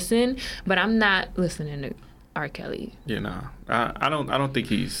still listen, but I'm not listening to R. Kelly. Yeah, nah. I don't think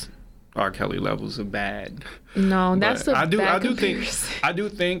he's R. Kelly levels of bad. No, that's a bad I do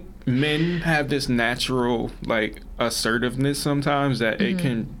think men have this natural like assertiveness sometimes that it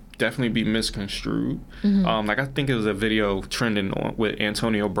can definitely be misconstrued. Like I think it was a video trending with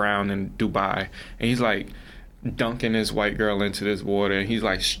Antonio Brown in Dubai, and he's like dunking this white girl into this water, and he's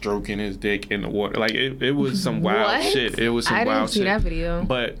like stroking his dick in the water. Like it was some wild shit. It was some wild shit. I didn't see that video.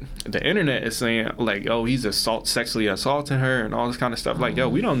 But the internet is saying like, oh, he's sexually assaulting her and all this kind of stuff. Like, yo,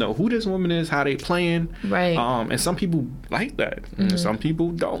 we don't know who this woman is, how they playing. Right. And some people like that, and some people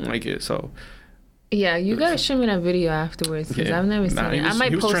don't like it. So. Yeah, you gotta show me that video afterwards because I've never seen it. I might post it.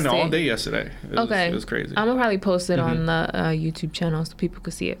 He was trending all day yesterday. It was crazy. I'm gonna probably post it on the YouTube channel so people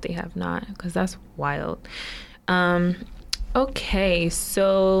could see it if they have not, because that's wild. Okay,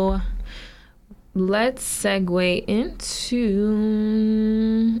 so let's segue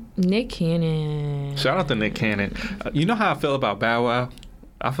into Nick Cannon. Shout out to Nick Cannon. You know how I feel about Bow Wow?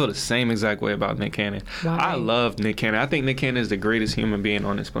 I feel the same exact way about Nick Cannon. Why? I love Nick Cannon. I think Nick Cannon is the greatest human being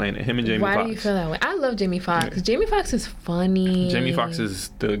on this planet. Him and Jamie Foxx. Why do you feel that way? I love Jamie Foxx. Yeah. Jamie Foxx is funny. Jamie Foxx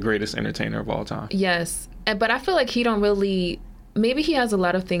is the greatest entertainer of all time. Yes. But I feel like he don't really... Maybe he has a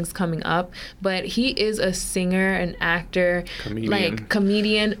lot of things coming up, but he is a singer, an actor,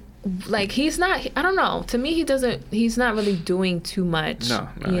 comedian. Like he's not, I don't know. To me, he's not really doing too much. No,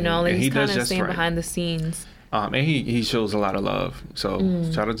 you know, like he's kind of staying behind the scenes. And he shows a lot of love. So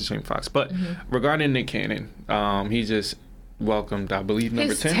shout out to Jamie Foxx. But regarding Nick Cannon, he just welcomed, I believe,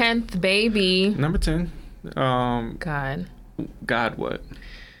 number 10. His 10th baby. Number 10. God what?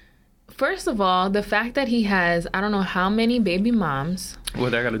 First of all, the fact that he has, I don't know how many baby moms. Well,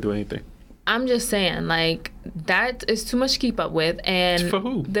 that got to do anything. I'm just saying, like, that is too much to keep up with. And for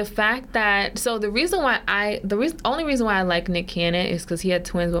who? The fact that, so the only reason why I like Nick Cannon is because he had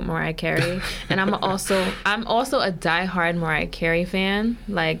twins with Mariah Carey. And I'm also a diehard Mariah Carey fan.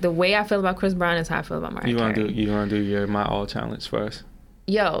 Like, the way I feel about Chris Brown is how I feel about Mariah Carey. You want to do your My All challenge for us?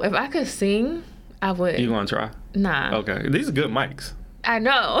 Yo, if I could sing, I would. You want to try? Nah. Okay. These are good mics. I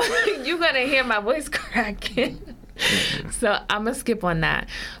know. You're going to hear my voice cracking. So I'm going to skip on that.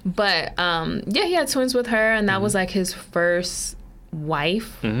 But, yeah, he had twins with her, and that was, like, his first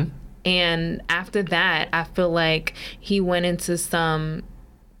wife. And after that, I feel like he went into some,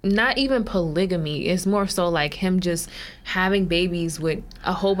 not even polygamy. It's more so, like, him just having babies with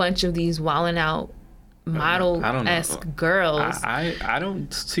a whole bunch of these wilding out model-esque girls. I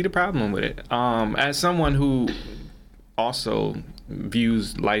don't see the problem with it. As someone who also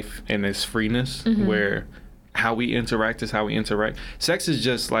views life in its freeness, where how we interact is how we interact. Sex is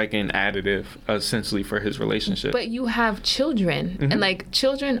just like an additive, essentially, for his relationship. But you have children, and like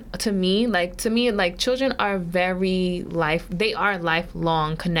children, to me, children are they are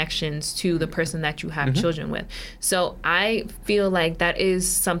lifelong connections to the person that you have children with. So I feel like that is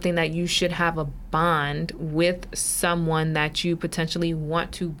something that you should have a bond with someone that you potentially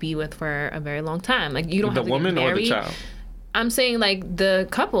want to be with for a very long time. Like you don't have to get married. The woman or the child? I'm saying like the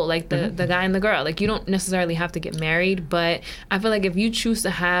couple, like the guy and the girl. Like you don't necessarily have to get married, but I feel like if you choose to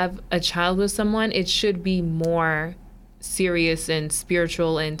have a child with someone, it should be more serious and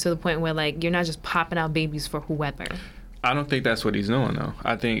spiritual, and to the point where like you're not just popping out babies for whoever. I don't think that's what he's doing though.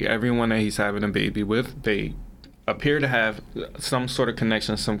 I think everyone that he's having a baby with, they appear to have some sort of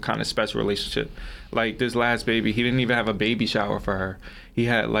connection, some kind of special relationship. Like this last baby, he didn't even have a baby shower for her. He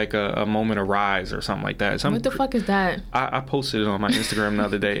had like a moment of rise or something like that. What the fuck is that? I posted it on my Instagram the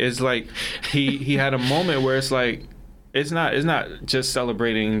other day. It's like he had a moment where it's like it's not just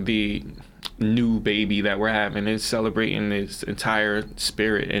celebrating the new baby that we're having. It's celebrating this entire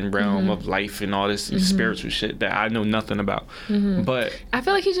spirit and realm of life and all this spiritual shit that I know nothing about. But I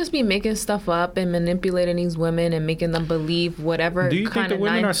feel like he just be making stuff up and manipulating these women and making them believe whatever kind of nonsense. Do you think the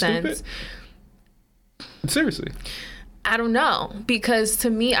women are stupid? Seriously. I don't know, because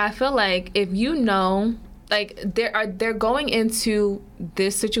to me, I feel like if you know, like they're going into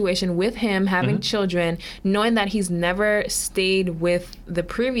this situation with him having children, knowing that he's never stayed with the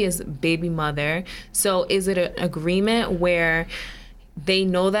previous baby mother. So is it an agreement where they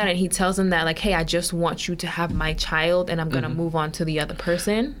know that and he tells them that like, hey, I just want you to have my child and I'm going to move on to the other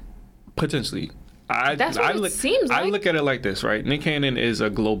person? Potentially. That's what it seems like. I look at it like this, right? Nick Cannon is a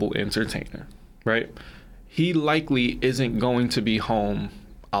global entertainer, right? He likely isn't going to be home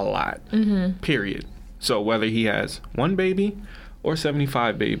a lot, period. So whether he has one baby or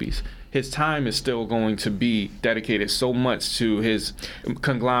 75 babies, his time is still going to be dedicated so much to his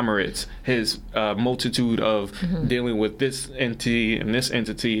conglomerates, his multitude of dealing with this entity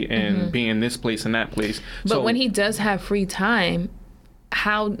and being this place and that place. But so, when he does have free time,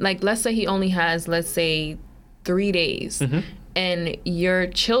 how, like, let's say he only has, 3 days, and your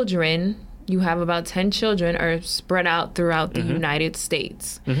children, you have about 10 children, are spread out throughout the United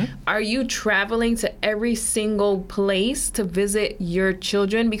States. Are you traveling to every single place to visit your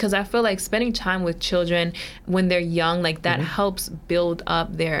children? Because I feel like spending time with children when they're young, like, that helps build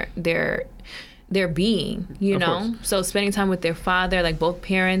up their being, you know? So spending time with their father, like both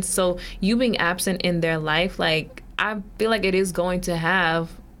parents. So you being absent in their life, like, I feel like it is going to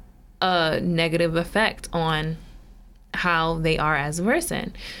have a negative effect on how they are as a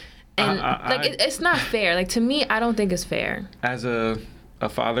person. And it's not fair. Like, to me, I don't think it's fair. As a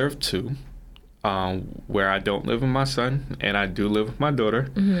father of two, where I don't live with my son and I do live with my daughter,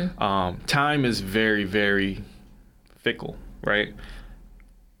 time is very, very fickle, right?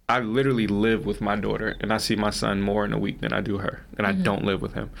 I literally live with my daughter, and I see my son more in a week than I do her, and I don't live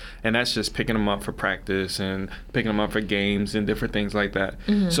with him. And that's just picking him up for practice and picking him up for games and different things like that.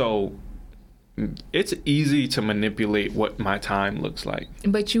 So it's easy to manipulate what my time looks like.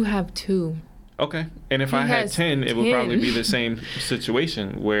 But you have 2. Okay. And if I had 10, it would probably be the same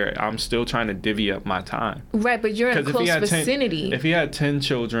situation where I'm still trying to divvy up my time. Right, but you're in a close vicinity. If he had 10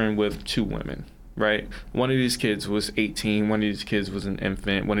 children with 2 women, right? One of these kids was 18, one of these kids was an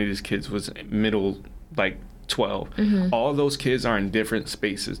infant, one of these kids was middle, 12. All those kids are in different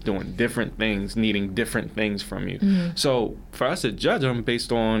spaces, doing different things, needing different things from you. So for us to judge him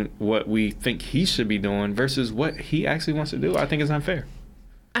based on what we think he should be doing versus what he actually wants to do, I think it's unfair.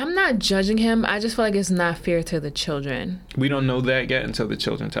 I'm not judging him. I just feel like it's not fair to the children. We don't know that yet until the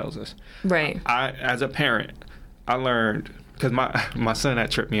children tells us. Right. As a parent, I learned, because my son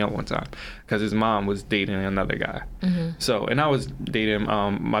had tripped me out one time because his mom was dating another guy. So, and I was dating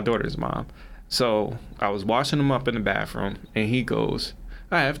my daughter's mom. So I was washing him up in the bathroom, and he goes,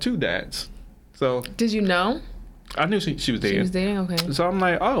 "I have 2 dads." So did you know? I knew she was dating. She was dating, okay. So I'm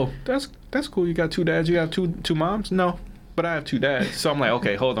like, "Oh, that's cool. You got 2 dads. You have two moms?" "No, but I have 2 dads." So I'm like,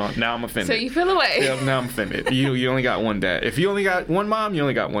 "Okay, hold on. Now I'm offended." So you feel away. Yeah, now I'm offended. You only got 1 dad. If you only got 1 mom, you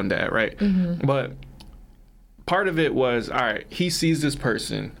only got 1 dad, right? But part of it was, all right, he sees this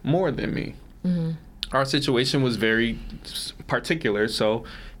person more than me. Our situation was very particular, so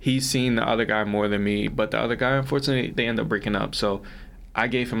he's seen the other guy more than me, but the other guy, unfortunately, they end up breaking up. So I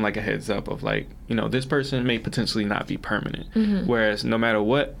gave him a heads up of this person may potentially not be permanent. Whereas no matter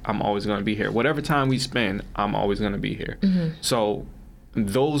what, I'm always going to be here. Whatever time we spend, I'm always going to be here. So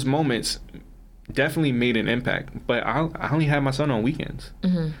those moments definitely made an impact, but I only had my son on weekends.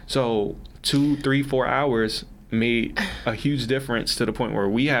 So 2, 3, 4 hours made a huge difference to the point where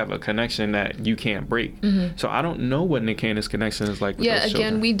we have a connection that you can't break. So I don't know what Nick Cannon's connection is like with those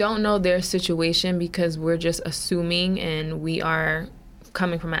children. We don't know their situation because we're just assuming, and we are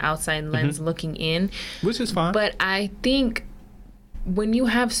coming from an outside lens looking in. Which is fine. But I think when you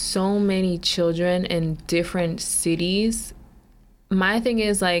have so many children in different cities, my thing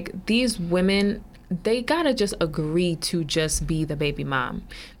is, these women, they gotta just agree to just be the baby mom,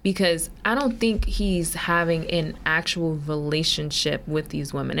 because I don't think he's having an actual relationship with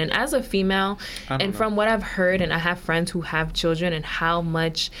these women. And as a female, and from what I've heard, and I have friends who have children, and how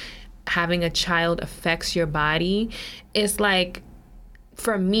much having a child affects your body, it's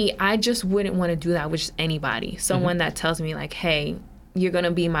for me, I just wouldn't want to do that with just anybody. Someone that tells me hey, you're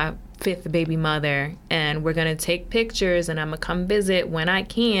gonna be my 5th baby mother, and we're gonna take pictures, and I'm gonna come visit when I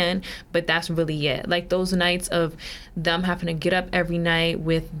can, but that's really it. Those nights of them having to get up every night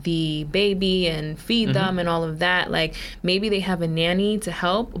with the baby and feed them and all of that, maybe they have a nanny to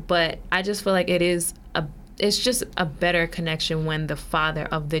help, but I just feel it's just a better connection when the father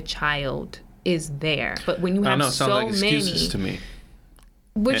of the child is there. But when you have so many excuses to me.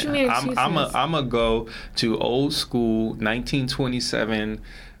 What you mean excuses? I'm gonna go to old school 1927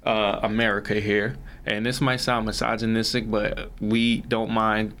 America here, and this might sound misogynistic, but we don't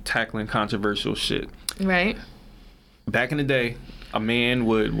mind tackling controversial shit. Right. Back in the day, a man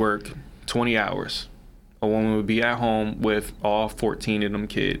would work 20 hours. A woman would be at home with all 14 of them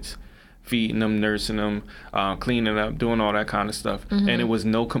kids, feeding them, nursing them, cleaning up, doing all that kind of stuff. And it was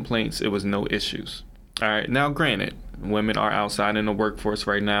no complaints. It was no issues. All right. Now, granted, women are outside in the workforce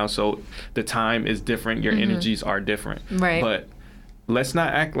right now, so the time is different. Your energies are different. Right. But let's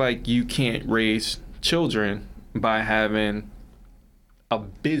not act like you can't raise children by having a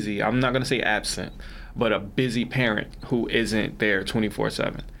busy, I'm not going to say absent, but a busy parent who isn't there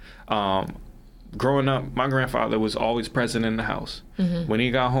 24/7. growing up, my grandfather was always present in the house. When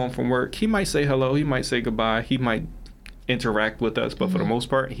he got home from work, he might say hello, he might say goodbye, he might interact with us, but for the most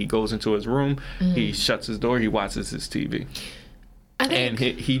part, he goes into his room, he shuts his door, he watches his TV. And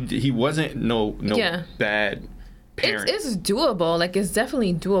he wasn't no bad parent. It's doable. Like, it's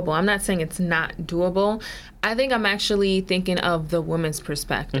definitely doable. I'm not saying it's not doable. I think I'm actually thinking of the woman's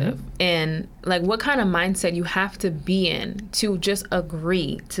perspective and like what kind of mindset you have to be in to just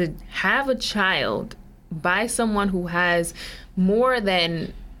agree to have a child by someone who has more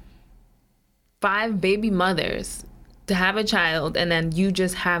than 5 baby mothers, to have a child, and then you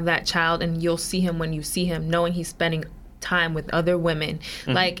just have that child and you'll see him when you see him, knowing he's spending time with other women.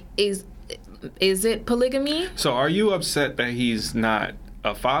 Like, is it polygamy? So are you upset that he's not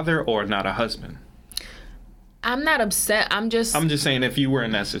a father or not a husband? I'm not upset. I'm just saying, if you were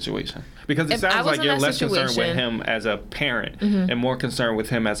in that situation, because it sounds like you're less concerned with him as a parent and more concerned with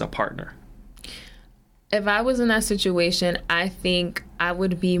him as a partner. If I was in that situation, I think I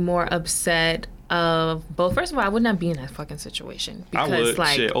would be more upset of both. First of all, I would not be in that fucking situation. Because, I would.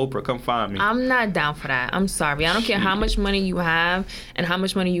 Like, shit, Oprah, come find me. I'm not down for that. I'm sorry. I don't care how much money you have and how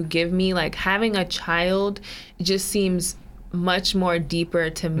much money you give me. Like, having a child just seems much more deeper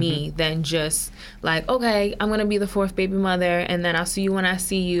to me than just like, okay, I'm gonna be the 4th baby mother and then I'll see you when I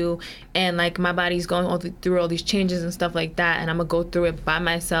see you, and like my body's going through all these changes and stuff like that, and I'm gonna go through it by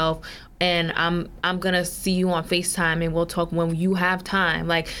myself, and I'm gonna see you on FaceTime and we'll talk when you have time.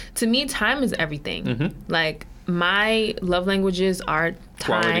 Like, to me, time is everything. Like, my love languages are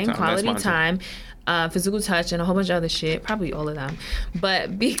quality time, physical touch, and a whole bunch of other shit, probably all of them.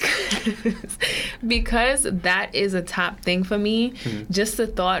 But because that is a top thing for me, just the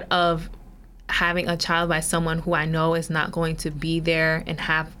thought of having a child by someone who I know is not going to be there and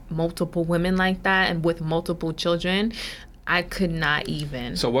have multiple women like that and with multiple children, I could not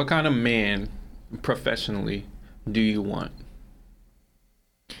even. So what kind of man professionally do you want?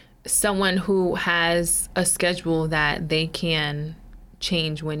 Someone who has a schedule that they can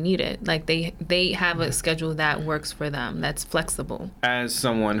change when needed. Like, they have a schedule that works for them, that's flexible. As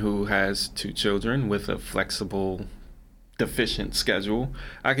someone who has 2 children with a flexible, efficient schedule,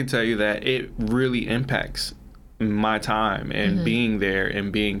 I can tell you that it really impacts my time and being there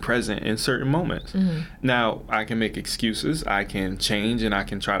and being present in certain moments. Now, I can make excuses, I can change, and I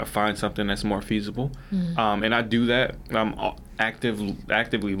can try to find something that's more feasible. And I do that. I'm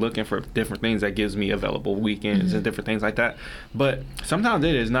actively looking for different things that gives me available weekends and different things like that. But sometimes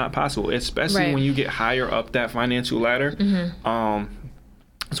it is not possible, especially when you get higher up that financial ladder.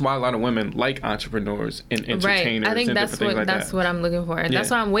 That's why a lot of women like entrepreneurs and entertainers. I think and that's different things like that. That's what I'm looking for. And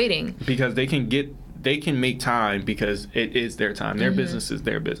that's why I'm waiting. Because they can make time because it is their time. Their business is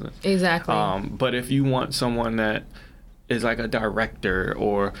their business. Exactly. But if you want someone that is like a director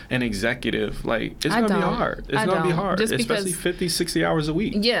or an executive, like, it's going to be hard. It's going to be hard, especially 50, 60 hours a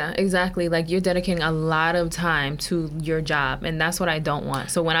week. Yeah, exactly. Like, you're dedicating a lot of time to your job, and that's what I don't want.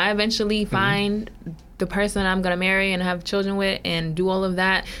 So when I eventually find the person I'm going to marry and have children with and do all of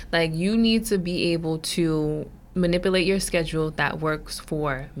that, like, you need to be able to manipulate your schedule that works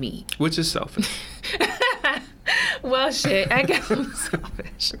for me. Which is selfish. Well, shit, I guess I'm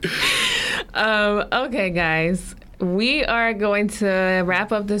selfish. Okay, guys. We are going to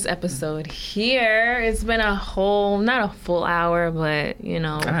wrap up this episode here. It's been not a full hour, but, you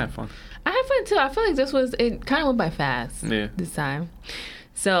know. I had fun. I had fun, too. I feel like it kind of went by fast this time.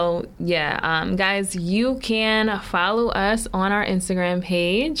 So, guys, you can follow us on our Instagram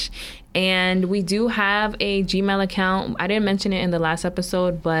page. And we do have a Gmail account. I didn't mention it in the last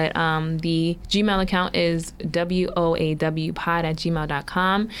episode, but the Gmail account is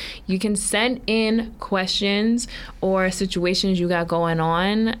woawpod@gmail.com. You can send in questions or situations you got going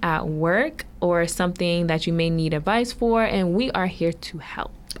on at work or something that you may need advice for, and we are here to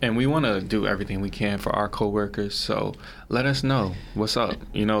help. And we want to do everything we can for our coworkers, so let us know what's up.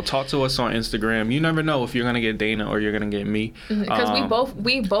 You know, talk to us on Instagram. You never know if you're gonna get Dana or you're gonna get me. Because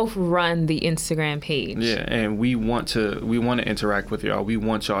we both run the Instagram page. Yeah, and we want to interact with y'all. We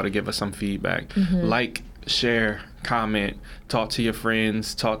want y'all to give us some feedback, like, share, comment, talk to your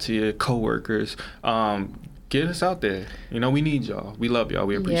friends, talk to your coworkers. Get us out there. You know, we need y'all. We love y'all.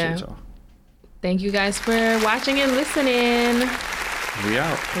 We appreciate y'all. Thank you guys for watching and listening. We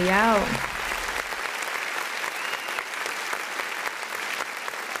out. We out.